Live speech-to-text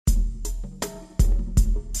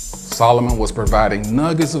Solomon was providing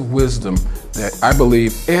nuggets of wisdom that I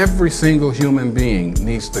believe every single human being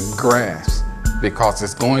needs to grasp, because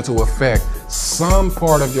it's going to affect some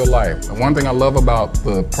part of your life. And one thing I love about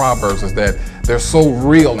the Proverbs is that they're so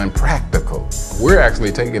real and practical. We're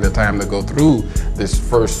actually taking the time to go through this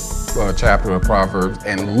first chapter of Proverbs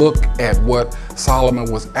and look at what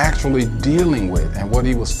Solomon was actually dealing with and what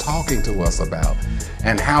he was talking to us about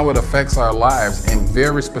and how it affects our lives in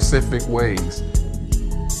very specific ways.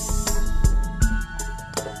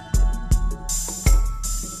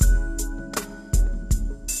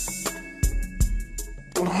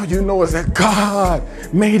 All you know is that God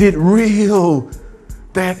made it real,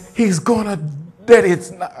 that he's gonna, that it's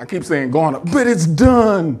not, I keep saying gonna, but it's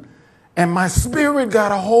done. And my spirit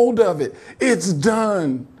got a hold of it. It's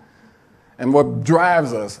done. And what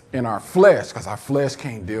drives us in our flesh, because our flesh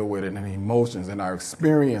can't deal with it, and the emotions and our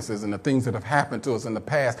experiences and the things that have happened to us in the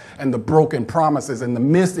past and the broken promises and the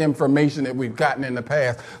misinformation that we've gotten in the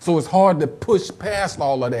past. So it's hard to push past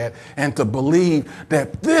all of that and to believe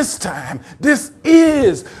that this time, this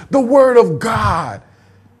is the word of God.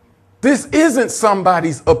 This isn't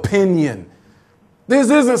somebody's opinion. This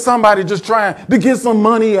isn't somebody just trying to get some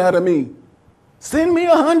money out of me. Send me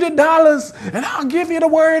 $100 and I'll give you the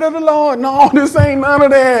word of the Lord. No, this ain't none of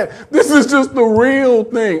that. This is just the real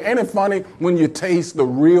thing. Ain't it funny when you taste the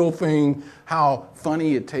real thing, how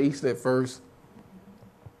funny it tastes at first?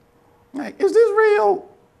 Like, is this real?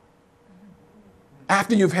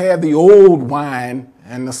 After you've had the old wine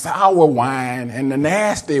and the sour wine and the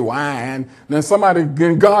nasty wine,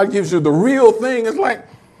 then God gives you the real thing. It's like,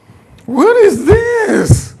 what is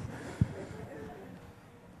this?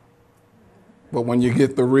 But when you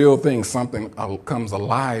get the real thing, something comes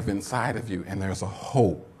alive inside of you, and there's a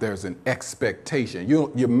hope. There's an expectation.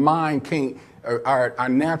 Your mind can't, our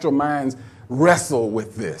natural minds wrestle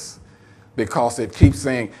with this because it keeps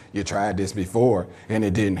saying, you tried this before and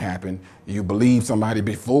it didn't happen. You believed somebody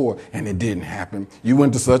before and it didn't happen. You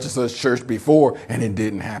went to such and such church before and it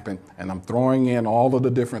didn't happen. And I'm throwing in all of the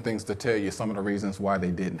different things to tell you some of the reasons why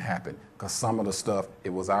they didn't happen. Because some of the stuff, it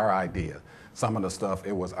was our idea. Some of the stuff,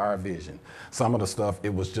 it was our vision. Some of the stuff,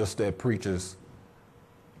 it was just that preachers.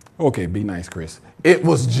 Okay, be nice, Chris. It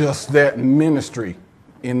was just that ministry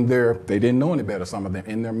in their, they didn't know any better, some of them,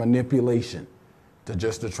 in their manipulation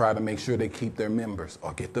to try to make sure they keep their members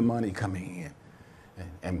or get the money coming in.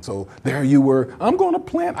 And so there you were, I'm going to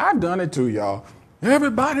plant, I've done it too, y'all.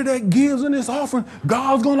 Everybody that gives in this offering,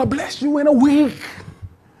 God's going to bless you in a week.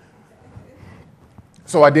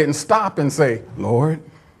 So I didn't stop and say, Lord,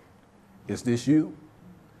 is this you?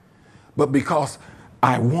 But because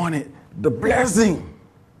I wanted the blessing,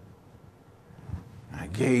 I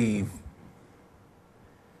gave.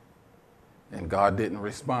 And God didn't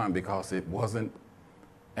respond because it wasn't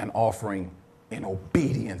an offering in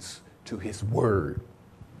obedience to his word.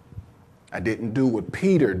 I didn't do what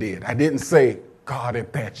Peter did. I didn't say, God,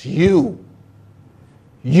 if that's you,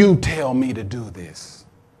 you tell me to do this.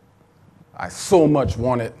 I so much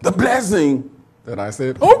wanted the blessing that I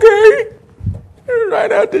said, okay,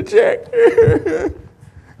 write out the check.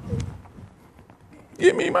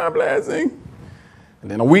 Give me my blessing. And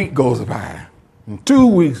then a week goes by, and 2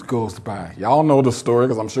 weeks goes by. Y'all know the story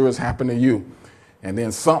because I'm sure it's happened to you. And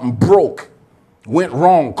then something broke, went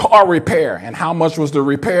wrong, car repair. And how much was the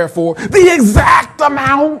repair for? The exact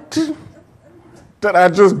amount that I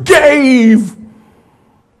just gave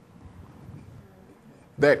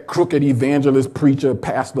that crooked evangelist, preacher,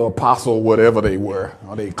 pastor, apostle, whatever they were,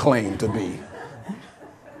 or they claimed to be.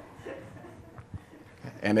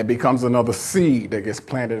 And it becomes another seed that gets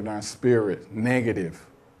planted in our spirit, negative,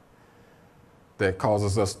 that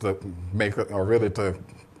causes us to make it, or really to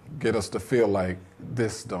get us to feel like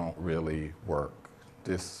this don't really work.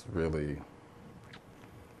 This really,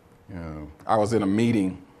 I was in a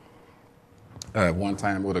meeting one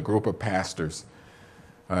time with a group of pastors,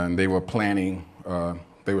 and they were planning,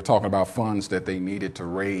 they were talking about funds that they needed to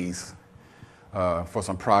raise for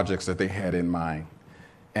some projects that they had in mind.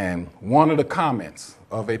 And one of the comments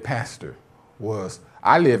of a pastor was,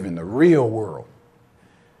 I live in the real world.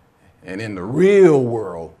 And in the real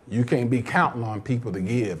world, you can't be counting on people to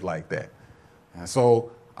give like that. And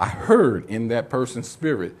so I heard in that person's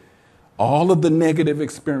spirit all of the negative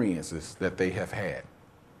experiences that they have had.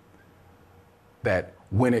 That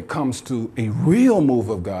when it comes to a real move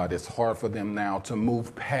of God, it's hard for them now to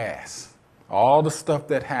move past all the stuff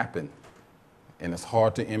that happened. And it's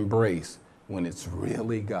hard to embrace when it's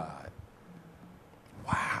really God.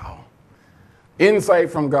 Wow. Insight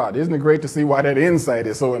from God. Isn't it great to see why that insight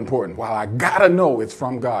is so important? Well, I gotta know it's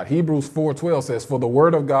from God. Hebrews 4:12 says, for the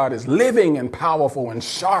word of God is living and powerful and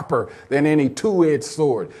sharper than any two-edged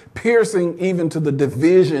sword, piercing even to the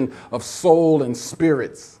division of soul and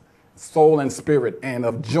spirit, and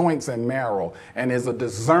of joints and marrow, and is a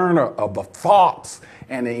discerner of the thoughts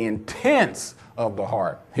and the intents of the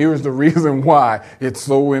heart. Here's the reason why it's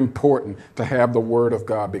so important to have the word of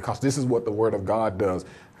God, because this is what the word of God does.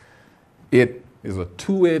 It is a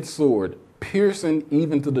two-edged sword, piercing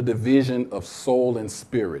even to the division of soul and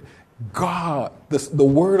spirit. God, the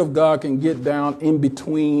word of God can get down in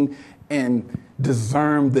between and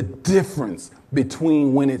discern the difference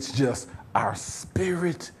between when it's just our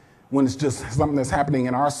spirit, when it's just something that's happening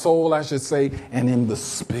in our soul, I should say, and in the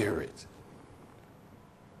spirit.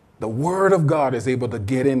 The word of God is able to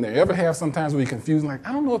get in there. You ever have sometimes where you're confused, like,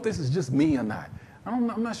 I don't know if this is just me or not.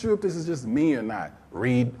 I'm not sure if this is just me or not.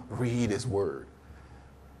 Read his word.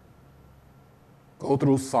 Go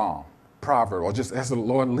through Psalm, Proverb, or just ask the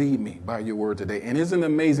Lord, lead me by your word today. And isn't it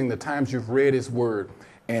amazing the times you've read his word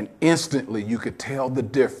and instantly you could tell the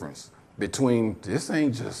difference between this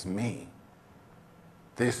ain't just me.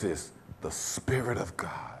 This is the Spirit of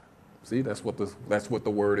God. See, that's what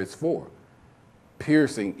the word is for.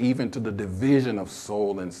 Piercing even to the division of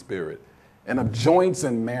soul and spirit and of joints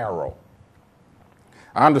and marrow.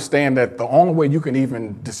 I understand that the only way you can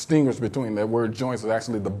even distinguish between that word joints is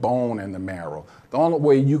actually the bone and the marrow. The only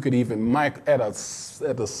way you could even at a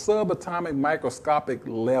subatomic microscopic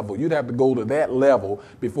level, you'd have to go to that level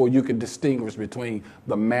before you can distinguish between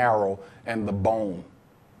the marrow and the bone.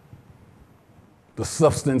 The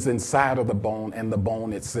substance inside of the bone and the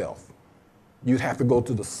bone itself. You'd have to go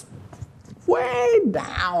to the way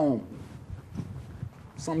down,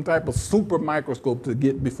 some type of super microscope to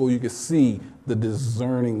get before you can see the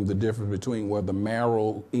discerning the difference between where the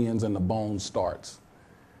marrow ends and the bone starts.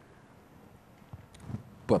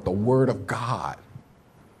 But the word of God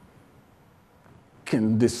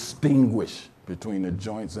can distinguish between the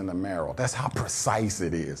joints and the marrow. That's how precise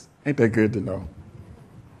it is. Ain't that good to know?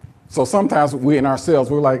 So sometimes we in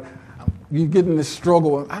ourselves, we're like, you get in this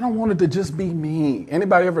struggle. I don't want it to just be me.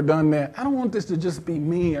 Anybody ever done that? I don't want this to just be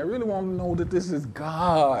me. I really want to know that this is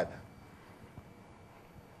God.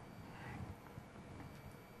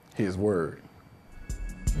 His word.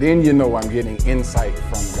 Then you know I'm getting insight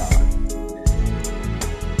from God.